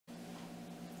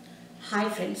Hi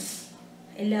friends,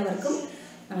 എല്ലാവർക്കും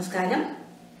നമസ്കാരം.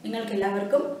 നിങ്ങൾക്ക്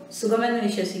എല്ലാവർക്കും സുഖമെന്ന്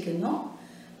വിശ്വസിക്കുന്നു.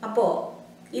 അപ്പോൾ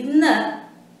ഇന്ന്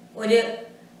ഒരു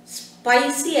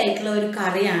സ്പൈസി ആയിട്ടുള്ള ഒരു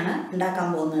കറിയാണ് ഉണ്ടാക്കാൻ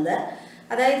പോകുന്നത്.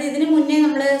 അതായത് ഇതിനു മുന്നേ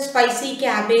നമ്മൾ സ്പൈസി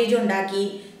ക്യാബേജ് ഉണ്ടാക്കി,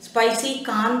 സ്പൈസി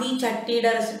കാന്തി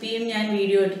ചട്നിയുടെ റെസിപ്പിയും ഞാൻ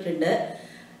വീഡിയോ ഇട്ടിട്ടുണ്ട്.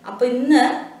 അപ്പോൾ ഇന്ന്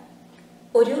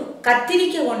ഒരു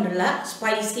കത്തിരിക്ക കൊണ്ടുള്ള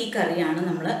സ്പൈസി കറിയാണ്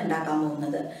നമ്മൾ ഉണ്ടാക്കാൻ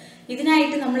പോകുന്നത്.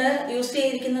 ഇതിനായിട്ട് നമ്മൾ യൂസ്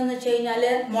ചെയ്തിരിക്കുന്നതെന്ന് വെച്ച് കഴിഞ്ഞാൽ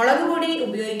മുളക് പൊടി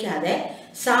ഉപയോഗിക്കാതെ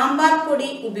സാമ്പാർ പൊടി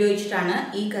ഉപയോഗിച്ചിട്ടാണ്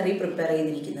ഈ കറി പ്രിപ്പയർ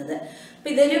ചെയ്തിരിക്കുന്നത്. അപ്പം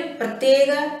ഇതൊരു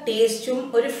പ്രത്യേക ടേസ്റ്റും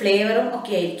ഒരു ഫ്ലേവറും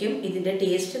ഒക്കെ ആയിരിക്കും. ഇതിൻ്റെ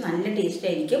ടേസ്റ്റ് നല്ല ടേസ്റ്റ്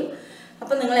ആയിരിക്കും.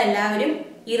 അപ്പം നിങ്ങളെല്ലാവരും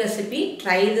ഈ റെസിപ്പി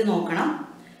ട്രൈ ചെയ്ത് നോക്കണം.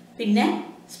 പിന്നെ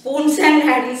സ്പൂൺസ് ആൻഡ്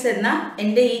ഹാഡിൽസ് എന്ന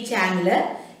എൻ്റെ ഈ ചാനൽ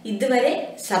ഇതുവരെ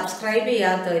സബ്സ്ക്രൈബ്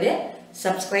ചെയ്യാത്തവർ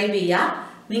സബ്സ്ക്രൈബ് ചെയ്യുക.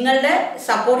 നിങ്ങളുടെ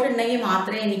സപ്പോർട്ട് ഉണ്ടെങ്കിൽ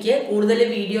മാത്രമേ എനിക്ക് കൂടുതൽ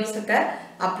വീഡിയോസൊക്കെ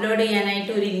അപ്ലോഡ്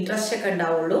ചെയ്യാനായിട്ട് ഒരു ഇൻട്രസ്റ്റ് ഒക്കെ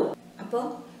ഉണ്ടാവുള്ളൂ. അപ്പോൾ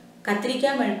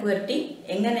കത്തിരിക്ക മെഴുക്ക് പുരട്ടി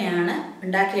എങ്ങനെയാണ്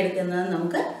ഉണ്ടാക്കിയെടുക്കുന്നത്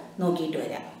നമുക്ക് നോക്കിയിട്ട്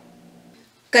വരാം.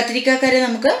 കത്തിരിക്കക്കറി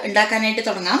നമുക്ക് ഉണ്ടാക്കാനായിട്ട്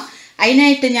തുടങ്ങാം.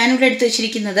 അതിനായിട്ട് ഞാനിവിടെ എടുത്തു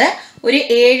വെച്ചിരിക്കുന്നത് ഒരു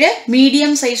 7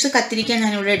 മീഡിയം സൈസ് കത്തിരിക്ക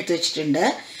ഞാനിവിടെ എടുത്തു വെച്ചിട്ടുണ്ട്.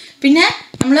 പിന്നെ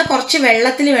നമ്മൾ കുറച്ച്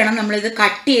വെള്ളത്തിൽ വേണം നമ്മളിത്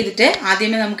കട്ട് ചെയ്തിട്ട്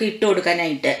ആദ്യമേ നമുക്ക് ഇട്ട്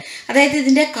കൊടുക്കാനായിട്ട്. അതായത്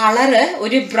ഇതിൻ്റെ കളറ്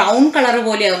ഒരു ബ്രൗൺ കളർ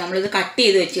പോലെയാവും നമ്മളിത് കട്ട്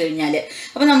ചെയ്ത് വെച്ച് കഴിഞ്ഞാൽ.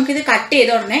 അപ്പോൾ നമുക്കിത് കട്ട്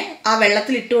ചെയ്ത ഉടനെ ആ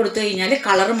വെള്ളത്തിൽ ഇട്ട് കൊടുത്തു കഴിഞ്ഞാൽ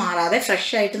കളറ് മാറാതെ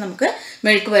ഫ്രഷ് ആയിട്ട് നമുക്ക്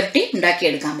മെഴുക്ക് പുരട്ടി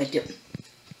ഉണ്ടാക്കിയെടുക്കാൻ പറ്റും.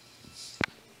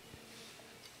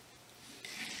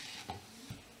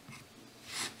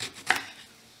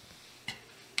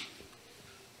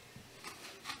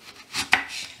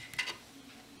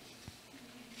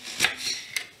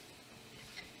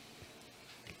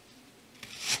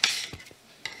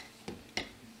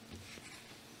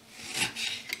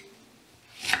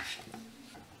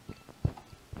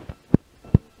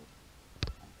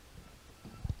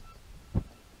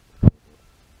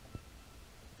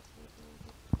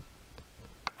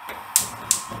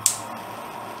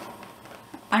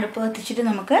 അടുപ്പ് കത്തിച്ചിട്ട്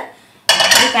നമുക്ക്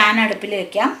ഒരു പാൻ അടുപ്പിൽ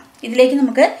വെക്കാം. ഇതിലേക്ക്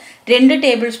നമുക്ക് 2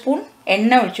 ടേബിൾ സ്പൂൺ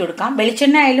എണ്ണ ഒഴിച്ചു കൊടുക്കാം.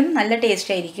 വെളിച്ചെണ്ണ ആയാലും നല്ല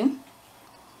ടേസ്റ്റ് ആയിരിക്കും.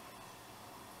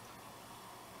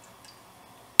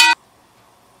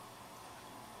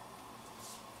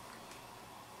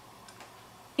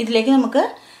 ഇതിലേക്ക് നമുക്ക്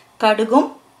കടുകും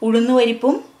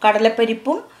ഉഴുന്നുപരിപ്പും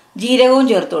കടലപ്പരിപ്പും ജീരകവും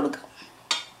ചേർത്ത് കൊടുക്കാം.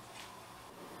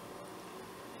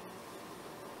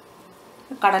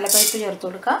 കടലപ്പരിപ്പ് ചേർത്ത്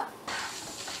കൊടുക്കാം.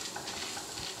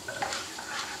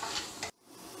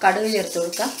 കടുക് ചേർത്ത്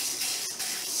കൊടുക്കാം.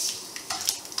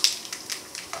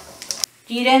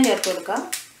 ജീരകം ചേർത്ത് കൊടുക്കാം.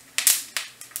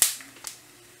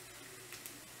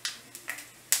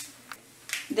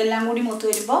 ഇതെല്ലാം കൂടി മൂത്ത്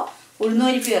വരുമ്പോൾ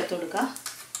ഉഴുന്നുപരിപ്പ് ചേർത്ത് കൊടുക്കാം.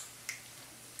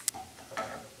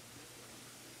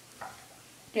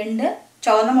 2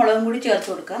 ചുവന്ന മുളകും കൂടി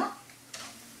ചേർത്ത് കൊടുക്കുക.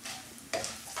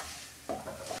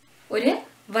 ഒരു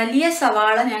വലിയ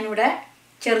സവാള ഞാനിവിടെ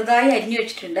ചെറുതായി അരിഞ്ഞു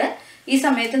വെച്ചിട്ടുണ്ട്. ഈ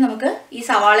സമയത്ത് നമുക്ക് ഈ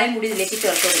സവാളയും കൂടി ഇതിലേക്ക്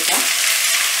ചേർത്ത് കൊടുക്കാം.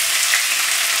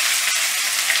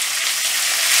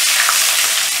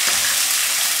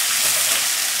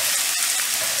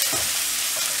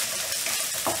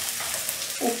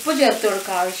 ഉപ്പ് ചേർത്ത്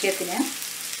കൊടുക്കാം ആവശ്യത്തിന്.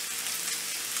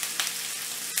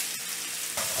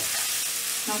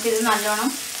 നമുക്കിത്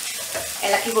നല്ലോണം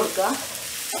ഇളക്കി കൊടുക്കുക.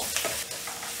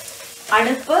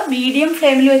 അടുപ്പ് മീഡിയം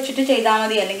ഫ്ലെയിമിൽ വെച്ചിട്ട് ചെയ്താൽ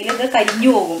മതി, അല്ലെങ്കിൽ ഇത്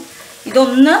കരിഞ്ഞു പോകും.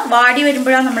 ഇതൊന്ന് വാടി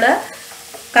വരുമ്പോഴാണ് നമ്മൾ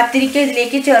കത്തിരിക്ക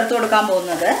ഇതിലേക്ക് ചേർത്ത് കൊടുക്കാൻ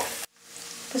പോകുന്നത്.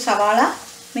 ഇപ്പോൾ സവാള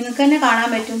നിങ്ങൾക്ക് തന്നെ കാണാൻ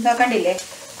പറ്റും, കണ്ടില്ലേ,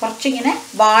 കുറച്ചിങ്ങനെ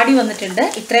വാടി വന്നിട്ടുണ്ട്.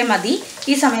 ഇത്രയും മതി.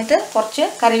 ഈ സമയത്ത് കുറച്ച്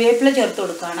കറിവേപ്പില ചേർത്ത്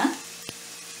കൊടുക്കുകയാണ്.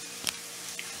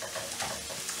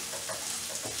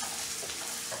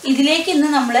 ഇതിലേക്ക് ഇന്ന്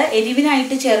നമ്മൾ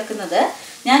എരിവിനായിട്ട് ചേർക്കുന്നത്,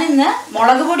 ഞാൻ ഇന്ന്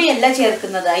മുളക് പൊടിയല്ല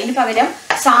ചേർക്കുന്നത്, അതിന് പകരം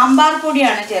സാമ്പാർ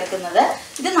പൊടിയാണ് ചേർക്കുന്നത്.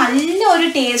 ഇത് നല്ല ഒരു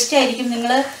ടേസ്റ്റ് ആയിരിക്കും.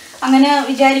 നിങ്ങൾ അങ്ങനെ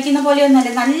വിചാരിക്കുന്ന പോലെയൊന്നുമല്ല,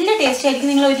 നല്ല ടേസ്റ്റ് ആയിരിക്കും.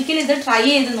 നിങ്ങൾ ഒരിക്കലും ഇത് ട്രൈ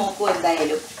ചെയ്ത് നോക്കൂ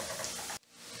എന്തായാലും.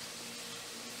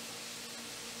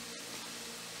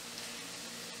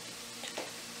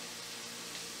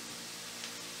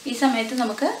 ഈ സമയത്ത്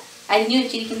നമുക്ക് അരിഞ്ഞു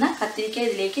വെച്ചിരിക്കുന്ന കത്തിരിക്ക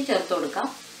ഇതിലേക്ക് ചേർത്ത് കൊടുക്കാം.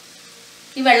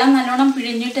 ഈ വെള്ളം നല്ലോണം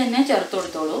പിഴിഞ്ഞിട്ട് തന്നെ ചേർത്ത്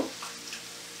കൊടുത്തോളൂ.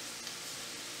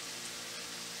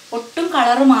 ഒട്ടും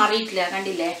കളറ് മാറിയിട്ടില്ല,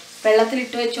 കണ്ടില്ലേ,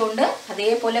 വെള്ളത്തിലിട്ട് വെച്ചുകൊണ്ട്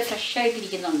അതേപോലെ ഫ്രഷ്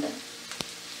ആയിട്ടിരിക്കുന്നുണ്ട്.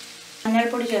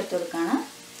 മഞ്ഞൾപ്പൊടി ചേർത്ത് കൊടുക്കുകയാണ്.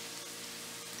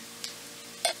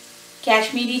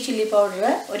 കാശ്മീരി ചില്ലി പൗഡർ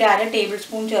ഒരു 1/2 ടേബിൾ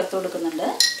സ്പൂൺ ചേർത്ത് കൊടുക്കുന്നുണ്ട്.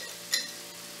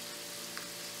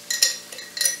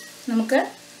 നമുക്ക്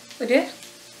ഒരു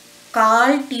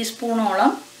 1/4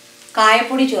 ടീസ്പൂണോളം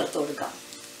കായപ്പൊടി ചേർത്ത് കൊടുക്കാം.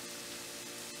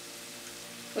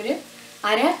 ഒരു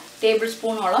 1/2 ടേബിൾ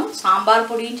സ്പൂണോളം സാമ്പാർ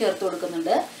പൊടിയും ചേർത്ത്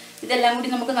കൊടുക്കുന്നുണ്ട്. ഇതെല്ലാം കൂടി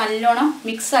നമുക്ക് നല്ലോണം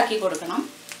മിക്സ് ആക്കി കൊടുക്കണം.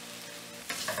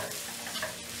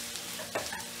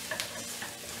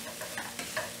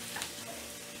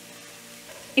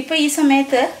 ഇപ്പോൾ ഈ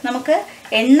സമയത്ത് നമുക്ക്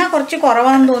എണ്ണ കുറച്ച്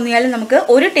കുറവാണെന്ന് തോന്നിയാൽ നമുക്ക്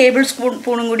 1 ടേബിൾ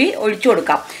സ്പൂണും കൂടി ഒഴിച്ചു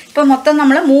കൊടുക്കാം. ഇപ്പോൾ മൊത്തം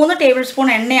നമ്മൾ 3 ടേബിൾ സ്പൂൺ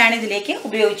എണ്ണയാണ് ഇതിലേക്ക്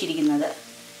ഉപയോഗിച്ചിരിക്കുന്നത്.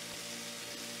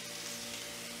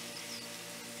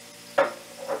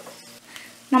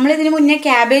 നമ്മളിതിന് മുന്നേ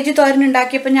ക്യാബേജ് തോരൻ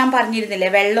ഉണ്ടാക്കിയപ്പോൾ ഞാൻ പറഞ്ഞിരുന്നില്ലേ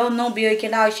വെള്ളമൊന്നും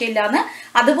ഉപയോഗിക്കേണ്ട ആവശ്യമില്ലാന്ന്.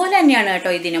 അതുപോലെ തന്നെയാണ്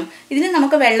കേട്ടോ ഇതിന്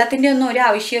നമുക്ക് വെള്ളത്തിൻ്റെ ഒന്നും ഒരു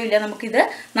ആവശ്യമില്ല. നമുക്കിത്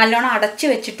നല്ലോണം അടച്ച്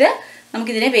വെച്ചിട്ട്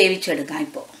നമുക്കിതിനെ വേവിച്ചെടുക്കാം.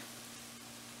 ഇപ്പോൾ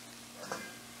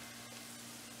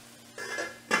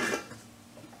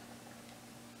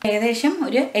ഏകദേശം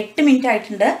ഒരു 8 മിനിറ്റ്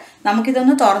ആയിട്ടുണ്ട്.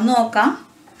 നമുക്കിതൊന്ന് തുറന്നു നോക്കാം.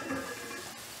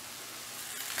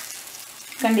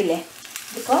 കണ്ടില്ലേ,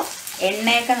 ഇതിപ്പോൾ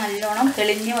എണ്ണയൊക്കെ നല്ലോണം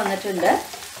തെളിഞ്ഞ് വന്നിട്ടുണ്ട്.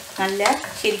 നല്ല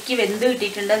ശരിക്ക് വെന്ത്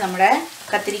കിട്ടിയിട്ടുണ്ട് നമ്മുടെ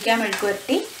കത്തിരിക്ക മെഴുക്ക്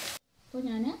വരട്ടി. ഇപ്പോൾ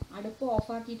ഞാൻ അടുപ്പ്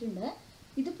ഓഫാക്കിയിട്ടുണ്ട്.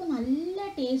 ഇതിപ്പോൾ നല്ല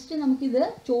ടേസ്റ്റ്, നമുക്കിത്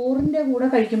ചോറിൻ്റെ കൂടെ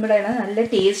കഴിക്കുമ്പോഴാണ് നല്ല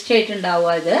ടേസ്റ്റ്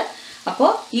ആയിട്ടുണ്ടാവുക ഇത്.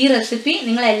 അപ്പോൾ ഈ റെസിപ്പി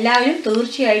നിങ്ങളെല്ലാവരും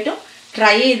തീർച്ചയായിട്ടും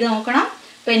ട്രൈ ചെയ്ത് നോക്കണം.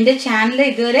 അപ്പോൾ എൻ്റെ ചാനൽ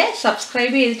ഇതുവരെ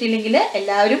സബ്സ്ക്രൈബ് ചെയ്തിട്ടില്ലെങ്കിൽ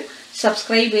എല്ലാവരും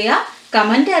സബ്സ്ക്രൈബ് ചെയ്യുക.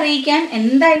 കമൻറ്റ് അറിയിക്കാൻ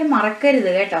എന്തായാലും മറക്കരുത്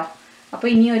കേട്ടോ. അപ്പോൾ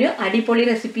ഇനിയൊരു അടിപൊളി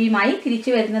റെസിപ്പിയുമായി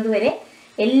തിരിച്ചു വരുന്നത് വരെ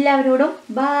എല്ലാവരോടും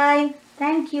ബൈ.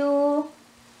 Thank you.